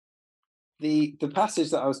The passage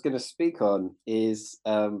that I was going to speak on is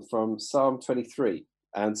from Psalm 23.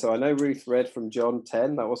 And so I know Ruth read from John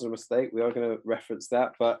 10. That wasn't a mistake. We are going to reference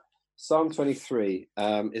that. But Psalm 23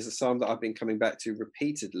 is a psalm that I've been coming back to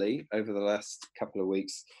repeatedly over the last couple of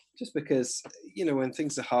weeks, just because, when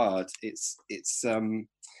things are hard,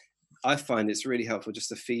 I find it's really helpful just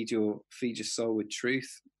to feed your soul with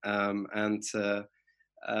truth, and to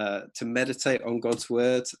meditate on God's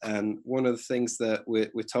word. And one of the things that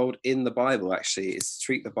we're told in the Bible actually is to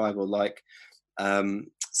treat the Bible like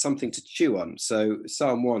something to chew on. So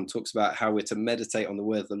Psalm 1 talks about how we're to meditate on the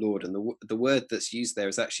word of the Lord, and the word that's used there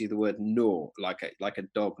is actually the word gnaw, like a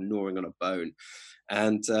dog gnawing on a bone.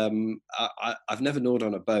 And I've never gnawed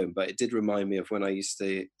on a bone, but it did remind me of when I used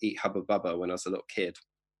to eat Hubba Bubba when I was a little kid,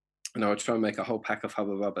 and I would try and make a whole pack of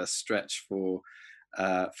Hubba Bubba stretch for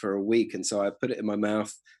a week. And so I put it in my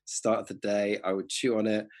mouth, start of the day, I would chew on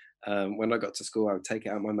it. When I got to school, I would take it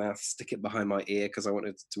out of my mouth, stick it behind my ear because I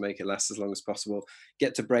wanted to make it last as long as possible.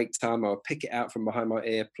 Get to break time, I would pick it out from behind my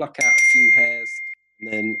ear, pluck out a few hairs,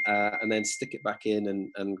 and then stick it back in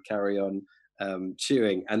and carry on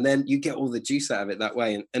chewing. And then you get all the juice out of it that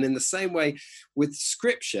way. And in the same way with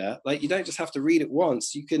scripture, like, you don't just have to read it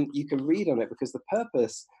once, you can read on it, because the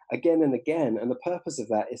purpose again and again, and the purpose of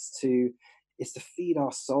that is to feed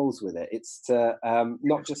our souls with it. It's to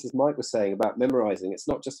not just, as Mike was saying, about memorizing. It's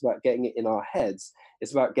not just about getting it in our heads,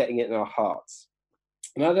 it's about getting it in our hearts.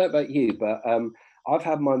 And I don't know about you, but I've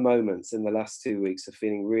had my moments in the last 2 weeks of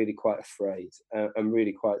feeling really quite afraid and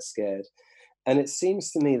really quite scared. And it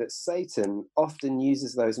seems to me that Satan often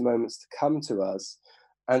uses those moments to come to us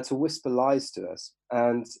and to whisper lies to us.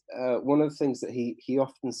 And one of the things that he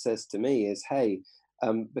often says to me is, hey,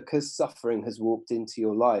 because suffering has walked into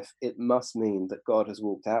your life, it must mean that God has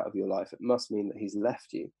walked out of your life. It must mean that he's left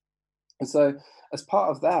you. And so as part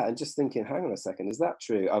of that, and just thinking, hang on a second, is that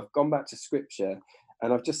true? I've gone back to scripture,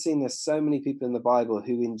 and I've just seen there's so many people in the Bible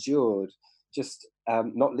who endured just,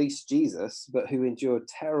 not least Jesus, but who endured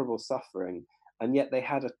terrible suffering. And yet they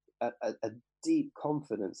had a deep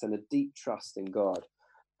confidence and a deep trust in God.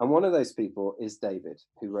 And one of those people is David,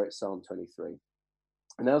 who wrote Psalm 23.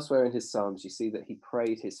 And elsewhere in his Psalms, you see that he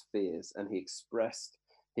prayed his fears and he expressed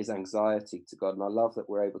his anxiety to God. And I love that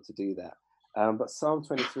we're able to do that. But Psalm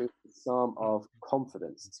 23 is a psalm of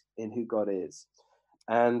confidence in who God is.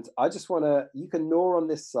 And I just want to, you can gnaw on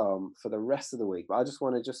this psalm for the rest of the week, but I just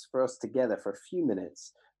want to, just for us together for a few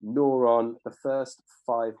minutes, gnaw on the first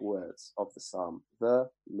 5 words of the psalm. The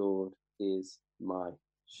Lord is my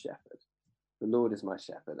shepherd. The Lord is my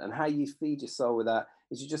shepherd. And how you feed your soul with that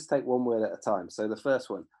is you just take one word at a time. So the first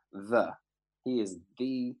one, he is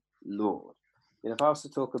the Lord. And if I was to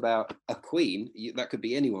talk about a queen, that could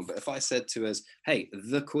be anyone. But if I said to us, hey,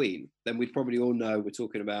 the queen, then we'd probably all know we're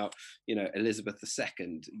talking about, Elizabeth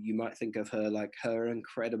II. You might think of her like her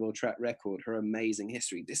incredible track record, her amazing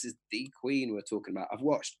history. This is the queen we're talking about. I've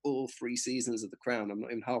watched all 3 seasons of The Crown. I'm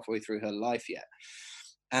not even halfway through her life yet.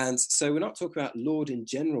 And so we're not talking about Lord in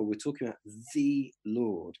general, we're talking about the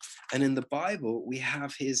Lord. And in the Bible, we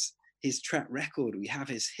have his track record, we have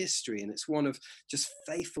his history, and it's one of just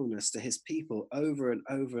faithfulness to his people over and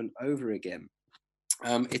over and over again.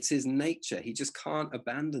 It's his nature. He just can't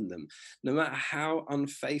abandon them. No matter how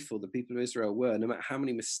unfaithful the people of Israel were, no matter how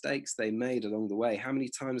many mistakes they made along the way, how many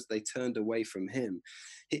times they turned away from him,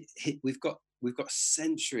 we've got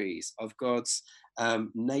centuries of God's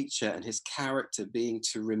nature and his character being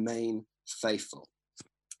to remain faithful.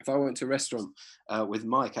 If I went to a restaurant with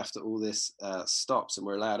Mike after all this stops and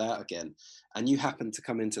we're allowed out again, and you happened to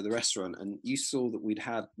come into the restaurant and you saw that we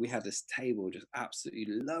had this table just absolutely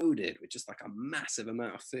loaded with just like a massive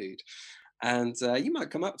amount of food, and you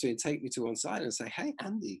might come up to me and take me to one side and say, hey,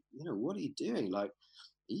 Andy, what are you doing? Like,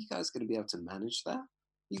 are you guys going to be able to manage that?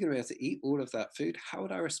 You're going to be able to eat all of that food? How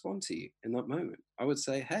would I respond to you in that moment? I would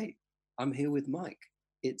say, hey, I'm here with Mike.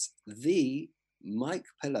 It's the Mike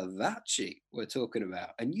Pilavachi we're talking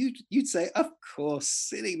about. And you'd say, of course,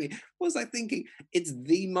 silly me. What was I thinking? It's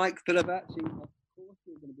the Mike Pilavachi. Of course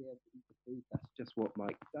you're going to be able to eat the food. That's just what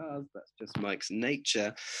Mike does. That's just Mike's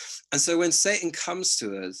nature. And so when Satan comes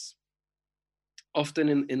to us, often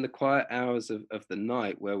in the quiet hours of the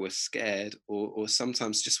night where we're scared, or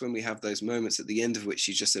sometimes just when we have those moments at the end of which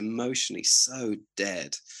you're just emotionally so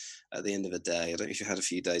dead at the end of a day. I don't know if you had a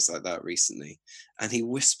few days like that recently. And he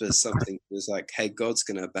whispers something that was like, hey, God's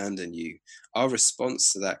going to abandon you. Our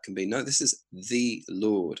response to that can be, no, this is the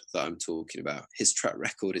Lord that I'm talking about. His track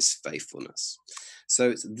record is faithfulness. So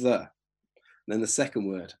it's the. And then the second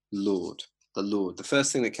word, Lord, the Lord. The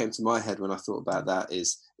first thing that came to my head when I thought about that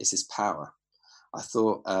is his power. I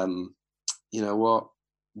thought, you know what?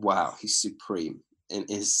 Wow, he's supreme. in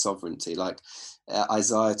his sovereignty. Like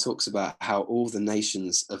Isaiah talks about how all the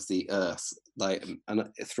nations of the earth, like, and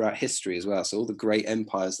throughout history as well, so all the great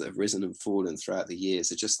empires that have risen and fallen throughout the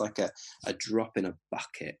years are just like a drop in a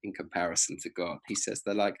bucket in comparison to God. He says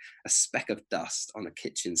they're like a speck of dust on a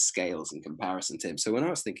kitchen scales in comparison to him. So when I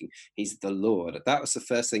was thinking he's the Lord, that was the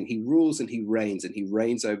first thing. He rules and he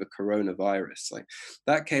reigns over coronavirus. Like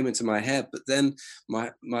that came into my head. But then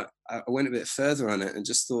I went a bit further on it and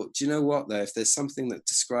just thought, do you know what, though? If there's something that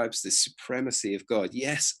describes the supremacy of God,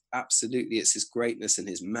 yes, absolutely, it's his greatness and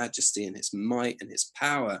his majesty and his might and his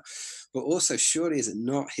power. But also, surely is it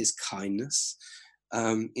not his kindness?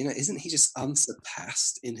 Isn't he just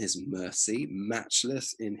unsurpassed in his mercy,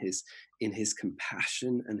 matchless in his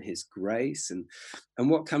compassion and his grace? And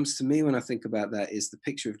what comes to me when I think about that is the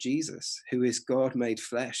picture of Jesus, who is God made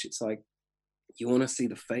flesh. It's like, you want to see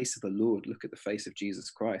the face of the Lord, look at the face of Jesus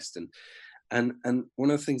Christ. And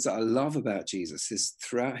one of the things that I love about Jesus is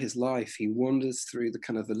throughout his life, he wanders through the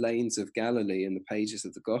kind of the lanes of Galilee in the pages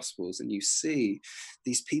of the Gospels, and you see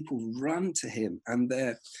these people run to him, and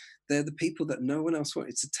they're the people that no one else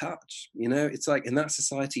wanted to touch. It's like in that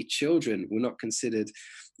society, children were not considered,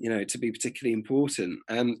 to be particularly important,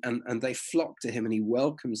 and they flock to him, and he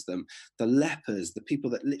welcomes them. The lepers, the people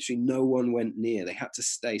that literally no one went near, they had to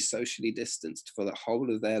stay socially distanced for the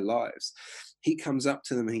whole of their lives. He comes up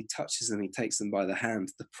to them and he touches them, he takes them by the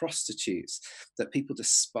hand. The prostitutes that people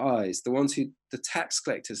despised, the tax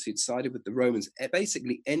collectors who'd sided with the Romans,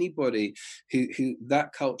 basically anybody who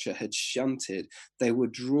that culture had shunted, they were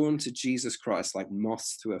drawn to Jesus Christ like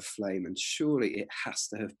moths to a flame. And surely it has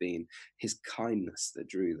to have been his kindness that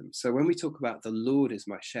drew them. So when we talk about the Lord is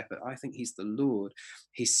my shepherd, I think he's the Lord.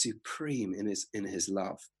 He's supreme in his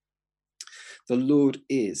love. The Lord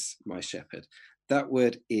is my shepherd. That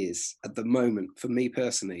word is, at the moment, for me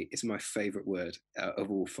personally, is my favorite word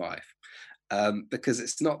of all five. Because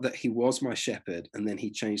it's not that he was my shepherd and then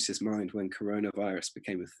he changed his mind when coronavirus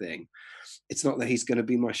became a thing. It's not that he's going to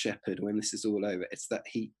be my shepherd when this is all over. It's that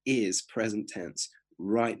he is, present tense,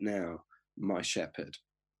 right now, my shepherd.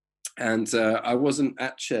 And I wasn't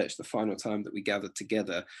at church the final time that we gathered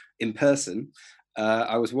together in person.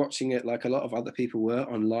 I was watching it like a lot of other people were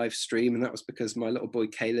on live stream, and that was because my little boy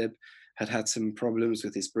Caleb had some problems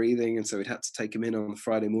with his breathing, and so we'd had to take him in on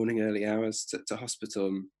Friday morning early hours to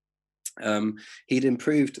hospital. He'd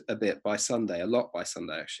improved a bit by Sunday, a lot by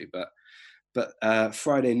Sunday actually, but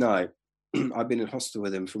Friday night I've been in hospital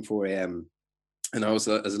with him from 4 a.m. and I was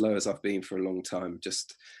as low as I've been for a long time.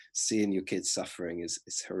 Just seeing your kids suffering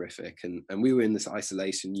is horrific, and we were in this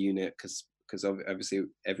isolation unit because obviously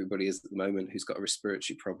everybody is at the moment who's got a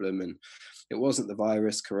respiratory problem, and it wasn't the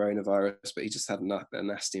coronavirus, but he just had a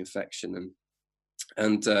nasty infection.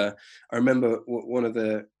 And I remember one of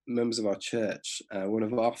the members of our church, one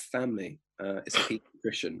of our family, is a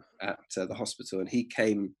pediatrician at the hospital, and he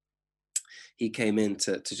came in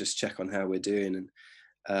to just check on how we're doing,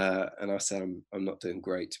 and I said I'm not doing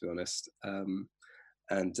great, to be honest, and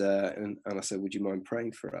I said, would you mind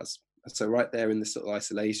praying for us? And so right there in this little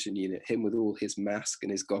isolation unit, him with all his mask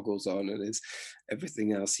and his goggles on and his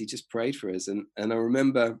everything else, he just prayed for us. And I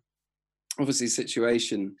remember, obviously the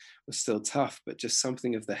situation was still tough, but just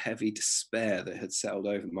something of the heavy despair that had settled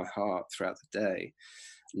over my heart throughout the day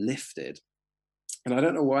lifted. And I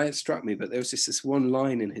don't know why it struck me, but there was just this one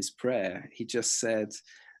line in his prayer. He just said,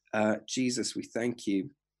 Jesus, we thank you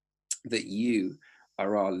that you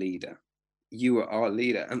are our leader. You are our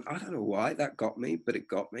leader. And I don't know why that got me, but it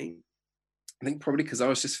got me. I think probably because I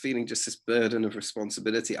was just feeling just this burden of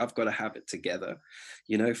responsibility. I've got to have it together,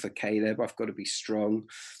 for Caleb. I've got to be strong.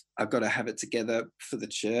 I've got to have it together for the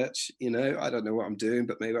church. I don't know what I'm doing,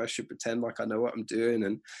 but maybe I should pretend like I know what I'm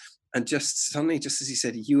doing. And just suddenly, just as he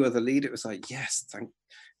said, you are the leader, it was like, yes,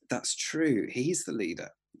 that's true. He's the leader.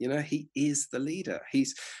 He is the leader.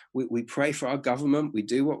 We pray for our government. We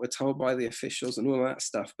do what we're told by the officials and all that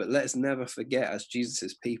stuff. But let's never forget, as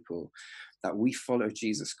Jesus's people, that we follow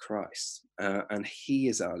Jesus Christ, and he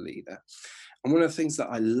is our leader. And one of the things that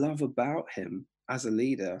I love about him as a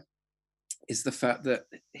leader is the fact that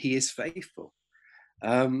he is faithful.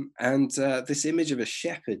 And this image of a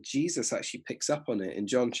shepherd, Jesus actually picks up on it in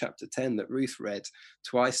John chapter 10 that Ruth read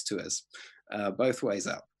twice to us, both ways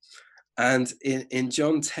up. And in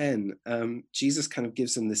John 10, Jesus kind of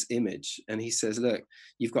gives them this image, and he says, look,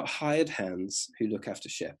 you've got hired hands who look after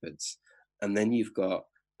shepherds, and then you've got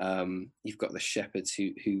the shepherds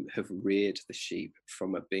who have reared the sheep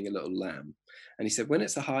from being a little lamb. And he said, when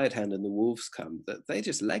it's a hired hand and the wolves come, that they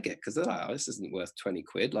just leg it because they're like, oh, this isn't worth 20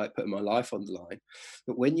 quid, like putting my life on the line.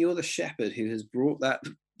 But when you're the shepherd who has brought that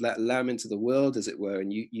that lamb into the world, as it were,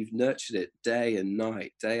 and you've nurtured it day and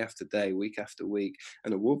night, day after day, week after week,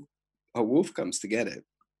 and a wolf comes to get it.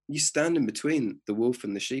 You stand in between the wolf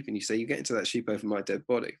and the sheep, and you say, "You get into that sheep over my dead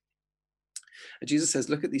body." And Jesus says,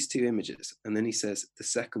 "Look at these two images," and then he says, "The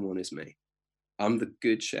second one is me. I'm the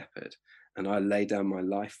good shepherd, and I lay down my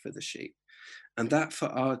life for the sheep." And that for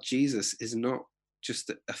our Jesus is not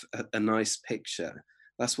just a nice picture.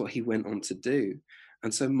 That's what he went on to do.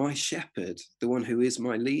 And so my shepherd, the one who is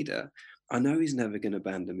my leader, I know he's never going to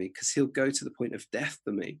abandon me because he'll go to the point of death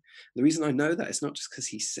for me. The reason I know that is not just because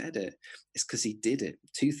he said it, it's because he did it.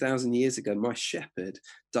 2,000 years ago, my shepherd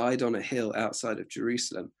died on a hill outside of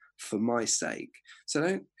Jerusalem for my sake. So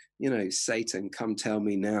don't, Satan, come tell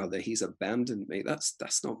me now that he's abandoned me.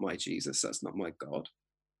 That's not my Jesus. That's not my God.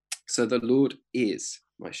 So the Lord is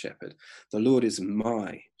my shepherd. The Lord is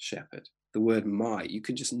my shepherd. The word "my," you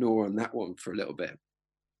can just gnaw on that one for a little bit.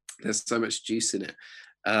 There's so much juice in it.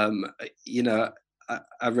 I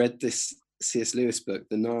read this C.S. Lewis book,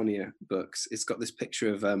 the Narnia books. It's got this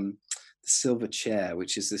picture of the silver chair,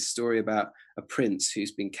 which is this story about a prince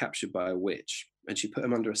who's been captured by a witch, and she put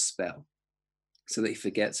him under a spell so that he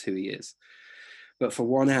forgets who he is. But for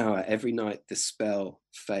 1 hour every night, the spell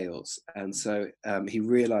fails. And so he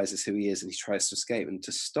realizes who he is and he tries to escape. And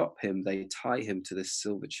to stop him, they tie him to this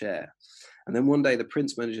silver chair. And then one day the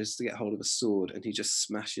prince manages to get hold of a sword and he just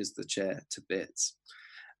smashes the chair to bits.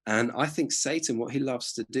 And I think Satan, what he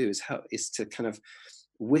loves to do is to kind of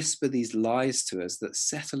whisper these lies to us that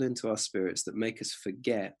settle into our spirits, that make us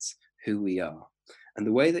forget who we are. And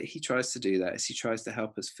the way that he tries to do that is he tries to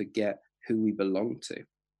help us forget who we belong to.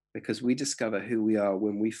 Because we discover who we are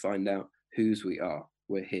when we find out whose we are.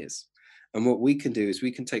 We're his. And what we can do is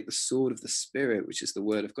we can take the sword of the Spirit, which is the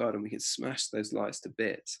word of God, and we can smash those lies to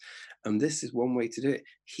bits. And this is one way to do it.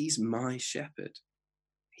 He's my shepherd.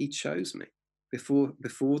 He chose me. Before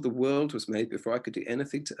the world was made, before I could do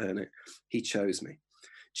anything to earn it, he chose me.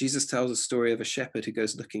 Jesus tells a story of a shepherd who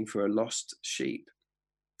goes looking for a lost sheep.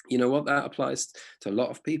 You know what? That applies to a lot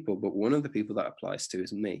of people, but one of the people that applies to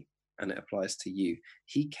is me. And it applies to you.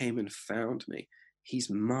 He came and found me. He's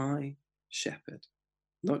my shepherd.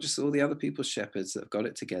 Not just all the other people's shepherds that have got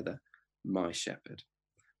it together. My shepherd.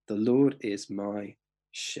 The Lord is my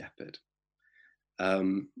shepherd.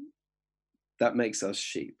 That makes us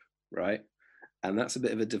sheep, right? And that's a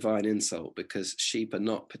bit of a divine insult because sheep are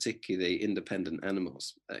not particularly independent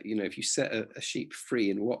animals. If you set a sheep free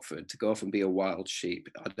in Watford to go off and be a wild sheep,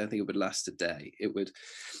 I don't think it would last a day. It would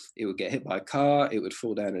get hit by a car, it would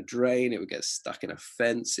fall down a drain, it would get stuck in a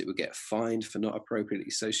fence, it would get fined for not appropriately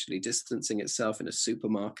socially distancing itself in a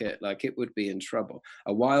supermarket. Like, it would be in trouble.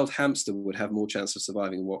 A wild hamster would have more chance of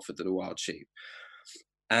surviving in Watford than a wild sheep.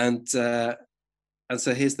 And so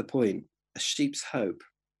here's the point. A sheep's hope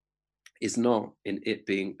is not in it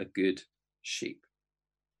being a good sheep.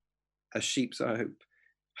 A sheep's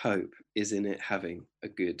hope is in it having a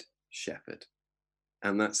good shepherd.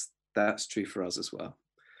 And that's true for us as well.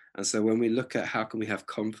 And so when we look at how can we have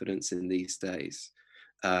confidence in these days,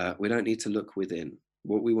 we don't need to look within.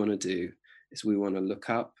 What we want to do is we want to look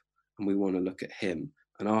up and we want to look at him.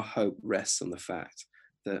 And our hope rests on the fact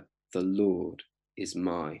that the Lord is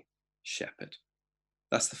my shepherd.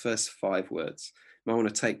 That's the first 5 words. I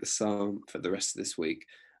want to take the psalm for the rest of this week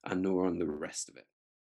and gnaw on the rest of it.